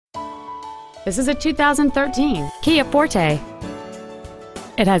This is a 2013 Kia Forte.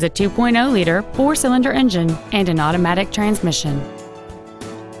 It has a 2.0-liter four-cylinder engine and an automatic transmission.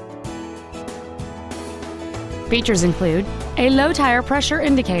 Features include a low tire pressure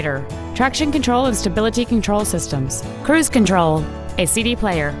indicator, traction control and stability control systems, cruise control, a CD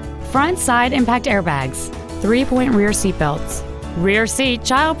player, front side impact airbags, 3-point rear seat belts, rear seat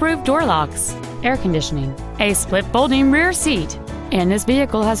child-proof door locks, air conditioning, a split folding rear seat, and this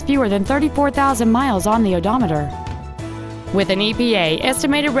vehicle has fewer than 34,000 miles on the odometer. With an EPA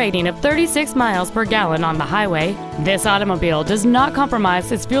estimated rating of 36 miles per gallon on the highway, this automobile does not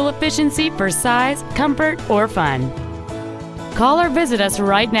compromise its fuel efficiency for size, comfort, or fun. Call or visit us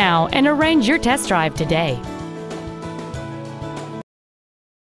right now and arrange your test drive today.